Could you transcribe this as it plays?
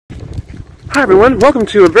Hi everyone, welcome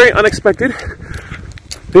to a very unexpected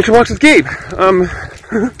Nature Walks with Gabe.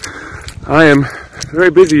 I am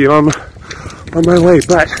very busy on my way,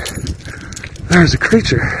 but there's a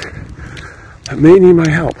creature that may need my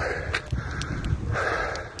help.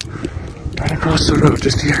 Right across the road,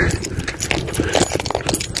 just here.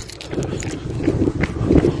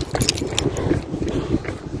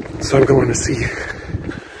 So I'm going to see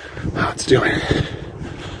how it's doing.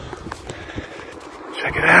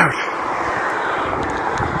 Check it out.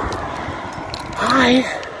 Hi.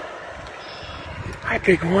 Hi,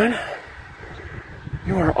 big one.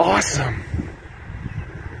 You are awesome.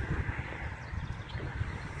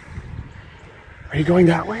 Are you going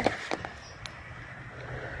that way?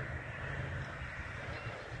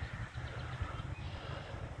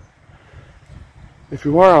 If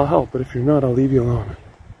you are, I'll help, but if you're not, I'll leave you alone.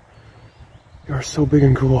 You are so big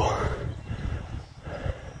and cool.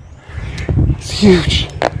 It's huge.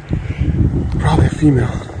 Probably a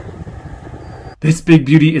female. This big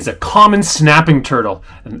beauty is a common snapping turtle,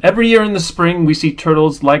 and every year in the spring we see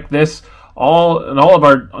turtles like this in all of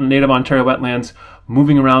our native Ontario wetlands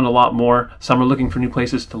moving around a lot more. Some are looking for new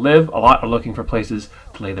places to live, a lot are looking for places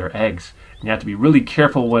to lay their eggs. And you have to be really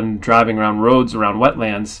careful when driving around roads around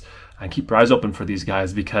wetlands and keep your eyes open for these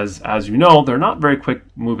guys because, as you know, they're not very quick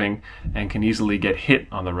moving and can easily get hit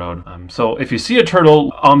on the road. So if you see a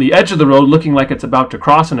turtle on the edge of the road looking like it's about to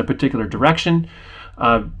cross in a particular direction,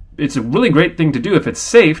 it's a really great thing to do if it's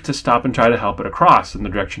safe to stop and try to help it across in the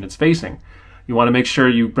direction it's facing. You want to make sure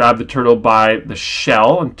you grab the turtle by the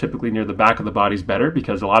shell, and typically near the back of the body is better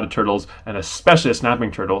because a lot of turtles, and especially a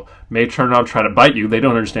snapping turtle, may turn around and try to bite you. They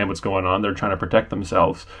don't understand what's going on. They're trying to protect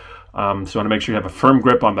themselves. So you want to make sure you have a firm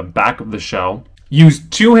grip on the back of the shell. Use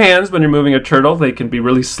two hands when you're moving a turtle. They can be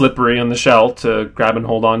really slippery on the shell to grab and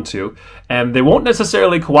hold on to. And they won't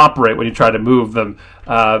necessarily cooperate when you try to move them.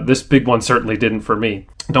 This big one certainly didn't for me.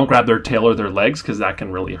 Don't grab their tail or their legs because that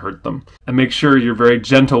can really hurt them. And make sure you're very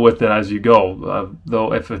gentle with it as you go.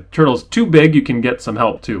 Though if a turtle's too big, you can get some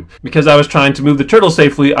help too. Because I was trying to move the turtle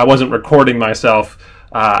safely, I wasn't recording myself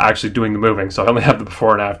actually doing the moving, so I only have the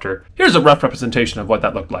before and after. Here's a rough representation of what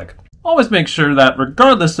that looked like. Always make sure that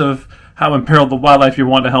regardless of how imperiled the wildlife you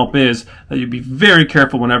want to help is, that you be very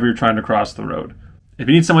careful whenever you're trying to cross the road. If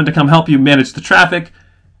you need someone to come help you manage the traffic,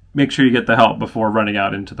 make sure you get the help before running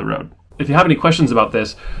out into the road. If you have any questions about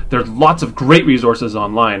this, there's lots of great resources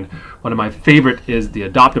online. One of my favorite is the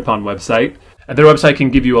Adopt Upon website. And their website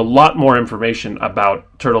can give you a lot more information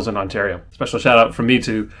about turtles in Ontario. Special shout out from me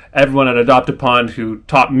to everyone at Adopt Upon who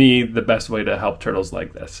taught me the best way to help turtles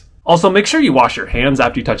like this. Also, make sure you wash your hands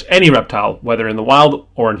after you touch any reptile, whether in the wild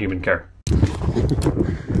or in human care.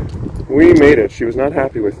 We made it. She was not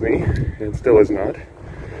happy with me, and still is not.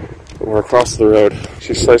 But we're across the road.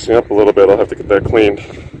 She's slicing up a little bit. I'll have to get that cleaned.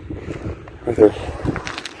 Right there.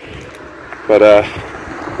 But,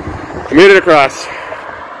 I made it across.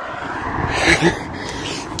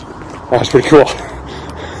 That was pretty cool.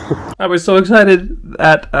 I was so excited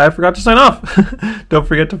that I forgot to sign off. Don't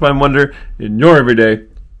forget to find wonder in your everyday.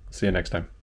 See you next time.